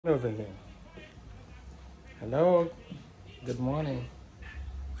Over here. Hello. Good morning.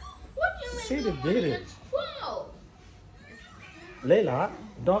 What do you mean? See the video. 12. Layla,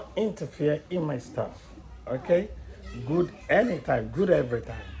 don't interfere in my stuff. Okay? Good anytime, good every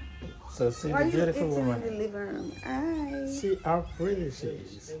time. So see Why the beautiful you woman. in the living room? Hi. See how pretty she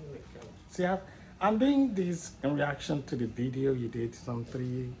is. See how I'm doing this in reaction to the video you did some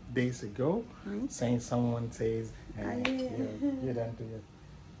 3 days ago, saying someone says, you don't do it.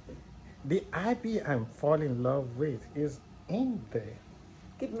 The IB I'm falling in love with is in there.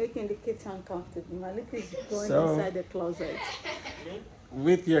 Keep making the kids uncomfortable. Malik is going So- inside the closet.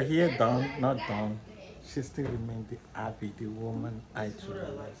 With your hair done, not done, she still remains the Abby, the woman I truly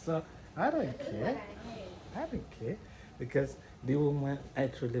love. So I don't care. I don't care because the woman I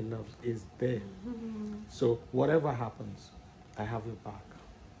truly love is there. So whatever happens, I have your back.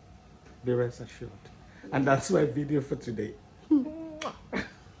 Be rest assured. And that's my video for today.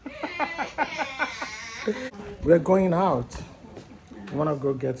 We're going out. We want to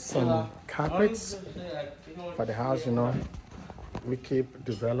go get some carpets for the house, you know. We keep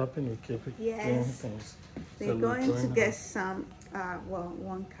developing, we keep doing Yes. things. We're we're going to get out. some,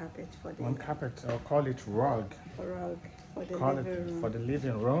 one carpet for the One carpet, I'll call it rug. rug for the Call living it room. for the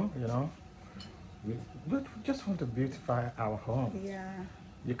living room, you know. We just want to beautify our home. Yeah.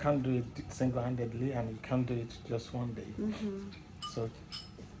 You can't do it single-handedly and you can't do it just one day. So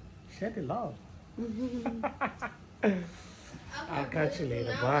share the love. I'll catch you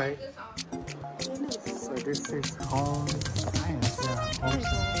later. Bye. So this is home science. Yeah, home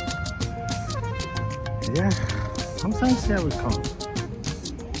science. Yeah, home science here we come.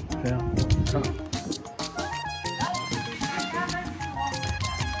 Yeah, come.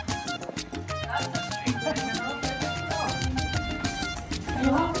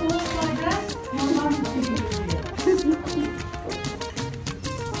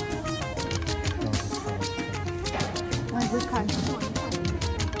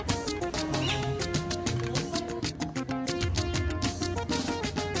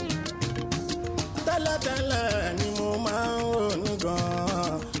 Tẹ́lẹ̀tẹ́lẹ̀ ni mo máa ń ronú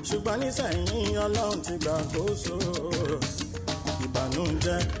gan-an ṣùgbọ́n nísẹ̀yìn Ọlọ́run ti gbàkóso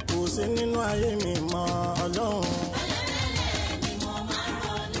ìbànújẹ́ kò sí nínú ayé mi mọ́ Ọlọ́run.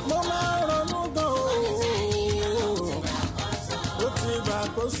 Mo máa ń ronú gan-an ó ti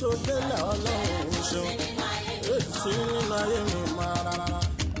gbàkóso délẹ̀ Ọlọ́run ṣeun èsì nínú ayé mi mọ́ rárá.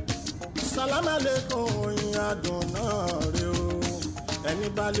 Sálámà lẹ́kùn oyin adùn náà rè o. Ẹni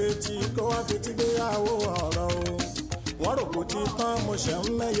bá létí kó wá fi tí gbéyàwó ọ̀rọ̀ o. Wọ́n rò kó ti tán mo ṣe ń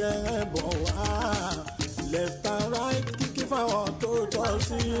mẹ́yẹ bọ̀ wá. Left and right kíkí fáwọn tó tọ́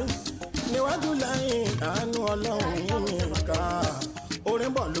sí. Níwájú lẹ́yìn àánú Ọlọ́run yín mi ká.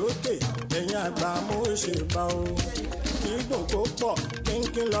 Orin bọ̀ lókè ẹ̀yìn àgbà mo ṣe bá o. Kì í dùn kó pọ̀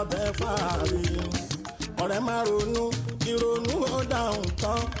kínkín lọ́bẹ̀ fàárí. Ọ̀rẹ́ máa ronú ìrònú ó dáhùn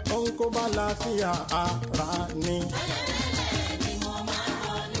tán ohun kó bá láfíà ara ni.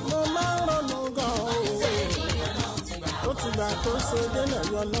 Mo máa ń ronú gan-an o ó ti gbà tó ṣe délẹ̀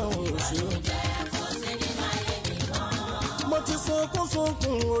lọ́lọ́run òṣù. Mo ti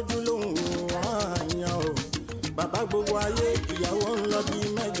sunkún ojúlóhùn àyàn o. Bàbá gbogbo ayé ìyàwó ń lọ bí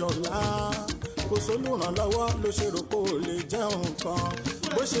mẹ́jọlá. Kò sólùrànlọ́wọ́ ló ṣe rò kó lè jẹ́ nǹkan.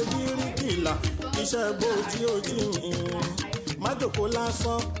 Bó ṣe bí rí kìlà iṣẹ́ bójú ojú mi. Má jòkó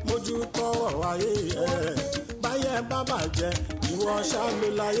lásán mójú tọ́wọ̀ ayé ẹ̀. Báyẹ̀ bá bàjẹ́ ìwọ ṣáàlú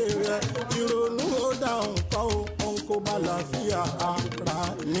láyé rẹ. Ìrònú ó dáhùn kọ́ ohun kó bá láfíà ara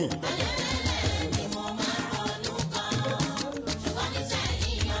ní.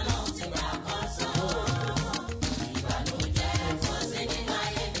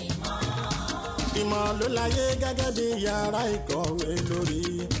 Ìmọ̀ ló láyé gẹ́gẹ́ bí yàrá ìkọ̀wé lórí.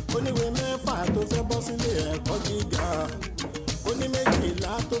 Oníwèé mẹ́fà tó fẹ́ bọ́ sílé ẹ̀kọ́ gíga. Oní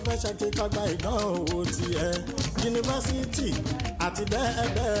méjìlá tó fẹ́ ṣàkíkọ́gbà ìdánwò tiẹ̀. Yunifásítì àti bẹ́ẹ̀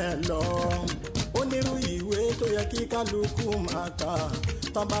bẹ́ẹ̀ lọ. Onírú ìwé tó yẹ kí kálukú máa kà.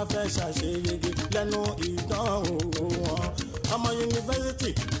 Tán bá fẹ́ ṣàṣeyege lẹ́nu ìdánwò wọn. Ọmọ yunifásítì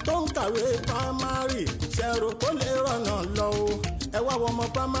tó ń kàwé pámárì ṣẹ̀rò kó lè rọ̀nà lọ o. Ẹ wá wọ ọmọ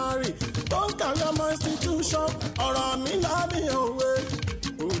pámárì tó ń kàwé ọmọ institution. Ọ̀rọ̀ mi lọ bí òwe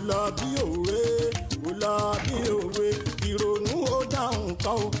ò lọ bí òwe ò lọ bí òwe. Ìrònú ó dáhùn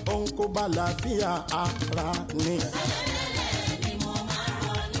kan ohun kó bá láfíà ara ni.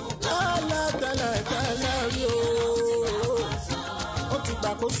 Tẹ́lẹ̀ rí o ó ti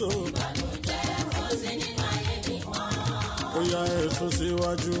gbàkóso. Ó yá èso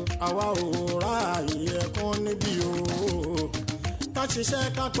síwájú àwa ò ráàyè ẹkún níbí o. Ká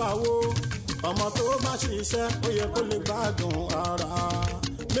ṣiṣẹ́ ká pawó ọmọ tó bá ṣiṣẹ́ ó yẹ kó lè gbádùn ara.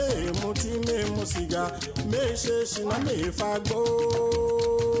 mímu sìgá méṣe ṣìnà méfàgbó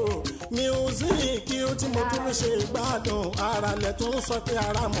míúsíìkì tí mo tún ṣe gbádùn ara lẹ̀ tún sọ pé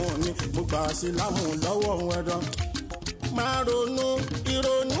ara mọ̀ ni mo gbà sí lámù lọ́wọ́ ẹ̀dán máa ronú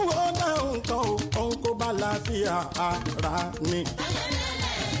ìrònú ó dáhùn kan òun kó bá láfíà ara ni.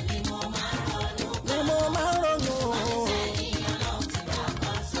 Ni mo máa ronú.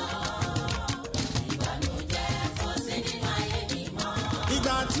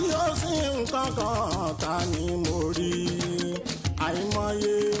 Ìgbà tí ó sì nǹkan kan ta ni mo rí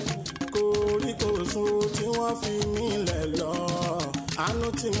àìmọye koríkòsùn tí wọ́n fi mí lẹ̀ lọ. Àánú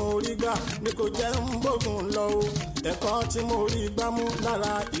tí mo rí gbà ni kò jẹ́ ń bógun lọ o. Ẹ̀kọ́ tí mo rí gbámú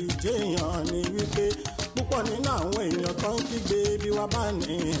lára ìjéèyàn ni wípé púpọ̀ nínú àwọn èèyàn kan kígbe bí wá bá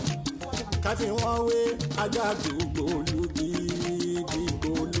ní. Ká fi wọ́n wé ajá dùgbòlugi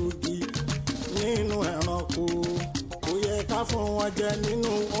dìgbòlugi nínú ẹranko. Kò yẹ ká fún wọn jẹ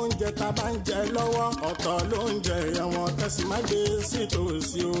nínú oúnjẹ tá bá ń jẹ lọ́wọ́. Ọ̀tọ̀ ló ń jẹ ẹ̀wọ̀n tẹ̀sí má gbé sí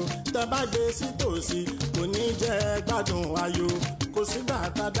tòsí o. Tẹ bá gbé sí tòsí kò ní jẹ́ gbádùn ayọ̀. Kò sígbà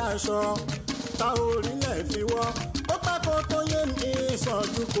tá dáṣọ tá orílẹ̀ fi wọ́. Ó pẹ́ kó tó yé mi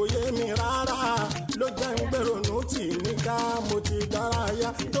sọ̀jú kò yé mi rárá. Ló jẹ́ ń gbèrònú tì ní ká mo ti dárayá.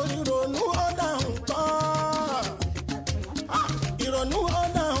 Torí ronú ó dáhùn tán. Ìrònú ó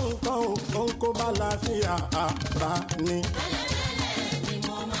dáhùn kan òun kó bá láfíà ara ni.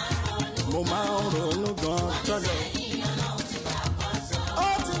 Mo máa ń ronú gan tọ́lọ̀. Ó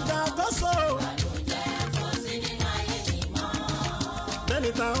ti gbàgbọ́sọ.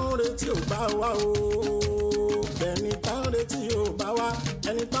 Bẹ́ẹ̀ni tá ń retí ò bá wá o. Bẹ́ẹ̀ni tá ń retí ò bá wá.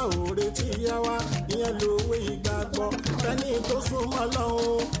 Ẹni tá ò retí yá wá. Ìyẹn lówó ìgbàgbọ́. Bẹ́ẹ̀ni tó súnmọ́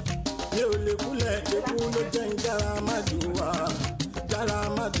lọ́hùn. Mi ò lè kúlẹ̀ eku ló jẹ́ ń jára má dùwà. Jára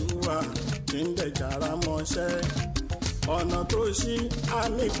má dùwà. Kí n dẹ̀ jára mọ́ṣẹ́. Ọ̀nà tó ṣí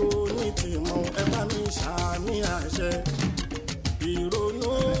àmì kò ní tìmọ̀ ẹ bá mi ṣàmì àṣẹ.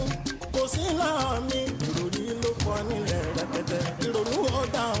 Ìrònú kò sí náà mi ìròrí ló pọ̀ nílẹ̀ rẹpẹtẹ. Ìrònú ó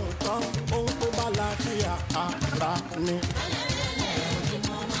dáhùn tán ohun tó bá láfíà ara ni.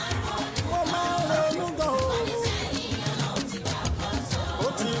 Mo máa ń ronú gan o. Ó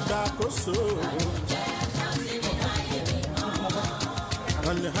ti gbàkóso.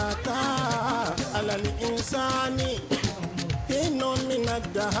 Alhata alali insani hinu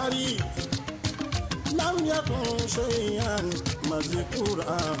minadahari lam yakun shay'an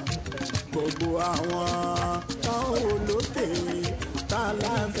mazikura. Gbogbo àwọn táwọn olókè tá a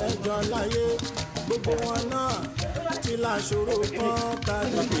láfẹjọ láyé gbogbo wọn náà ti láṣọrò kan ká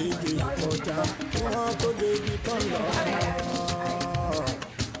débi ọjà wọn tó débi tán lọ.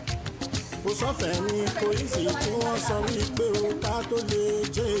 Kò sọ́fẹ̀ ni kò í sì tí wọ́n sọ wípé o ká tó lè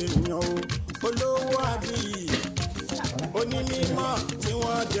jẹ́ èèyàn o. Olówó àbíyì onímọ̀ tí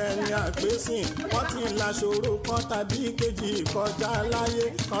wọ́n jẹ ní àgbésìn wọ́n ti láṣọrò kan tàbí kejì kọjá láyé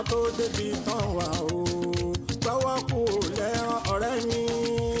kan tó débi tán wà o. Gbọ́wọ́ kú ò lẹ́rán ọ̀rẹ́ mi.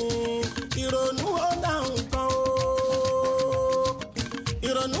 Ìrònú ó dáhùn kan o.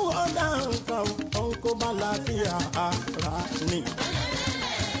 Ìrònú ó dáhùn kan òun kó bá láfíà ara ni.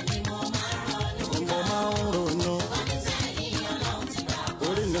 Mo máa ń ronú.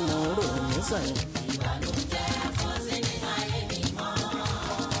 Orí ni mo ń ronú sẹ́yìn.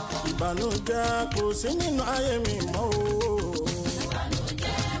 Ìbànújẹ́ kò sí nínú ayé mi mọ́ o.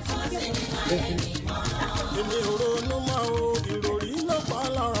 Èmi ò ronú mọ́ o. Ìròrí ló pa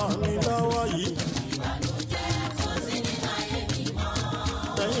lọ́rọ̀ mi lọ́wọ́ yìí.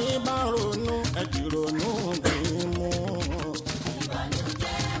 Tẹ̀yin bá ronú ẹ ti ronú bí mú.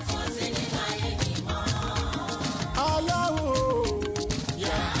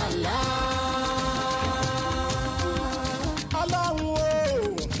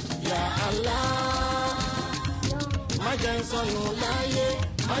 Sọnù láyé,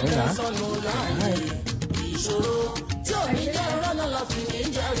 májẹ̀ sọnù láyé. Ìṣòro tí ò ní jẹ́ rọ́nà lọ fi ní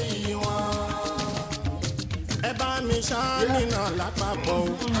jẹ́rìí wọn. Ẹ bá mi ṣáàmì náà lápapọ̀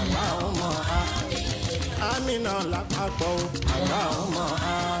o, àwa ọmọ àmì náà lápapọ̀ o, àwa ọmọ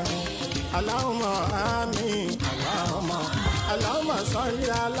àmì. Aláwọ̀mọ̀ àmì, àwa ọmọ. Aláwọ̀mọ̀ sọ́lé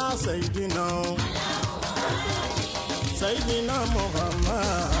aláṣẹ ìdínà o. Sayyidina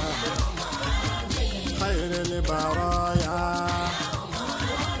Muhammad. خير البرايا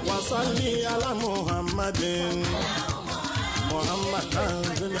وصلي على محمد محمد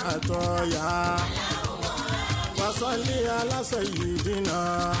كنز العطايا وصلي على سيدنا.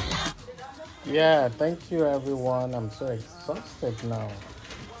 Yeah, thank you everyone. I'm so exhausted now.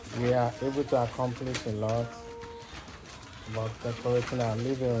 We are able to accomplish a lot about decorating our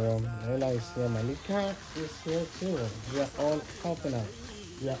living room. Ella is here, Malika is here too. We are all helping out.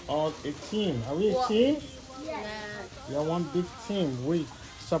 We are all a team. Are we a team? Yes. We are one big team. We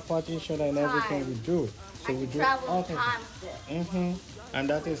support each other in everything we do. So we do all things. And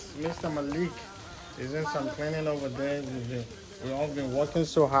that is Mr. Malik. He's doing some cleaning over there. We've all been working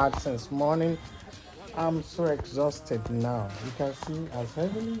so hard since morning. I'm so exhausted now. You can see as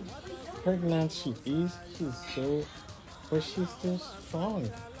heavily pregnant she is. But she's still strong.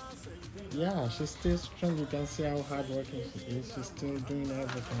 Yeah, she's still strong. You can see how hardworking she is. She's still doing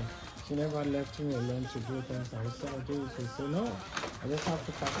everything. She never left me alone to do things. I said, I'll do it. She said, no, I just have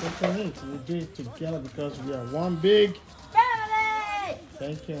to participate. We do it together because we are one big Family!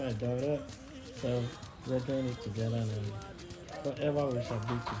 Thank you, my daughter. So we're doing it together and forever we shall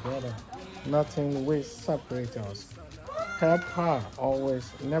be together. Nothing will separate us. Help her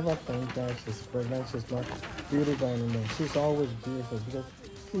always. Never think that she's pregnant. She's not beautiful anymore. She's always beautiful because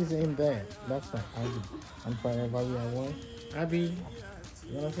she's in there. That's my Abby. And forever we are one. Abby,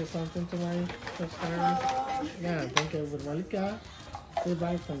 you want to say something to my subscribers? Yeah, thank you, everybody. Malika, say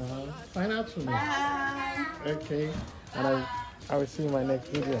bye for now. Sign out for me. Bye. Okay. And I will see you in my next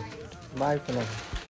video. Bye for now.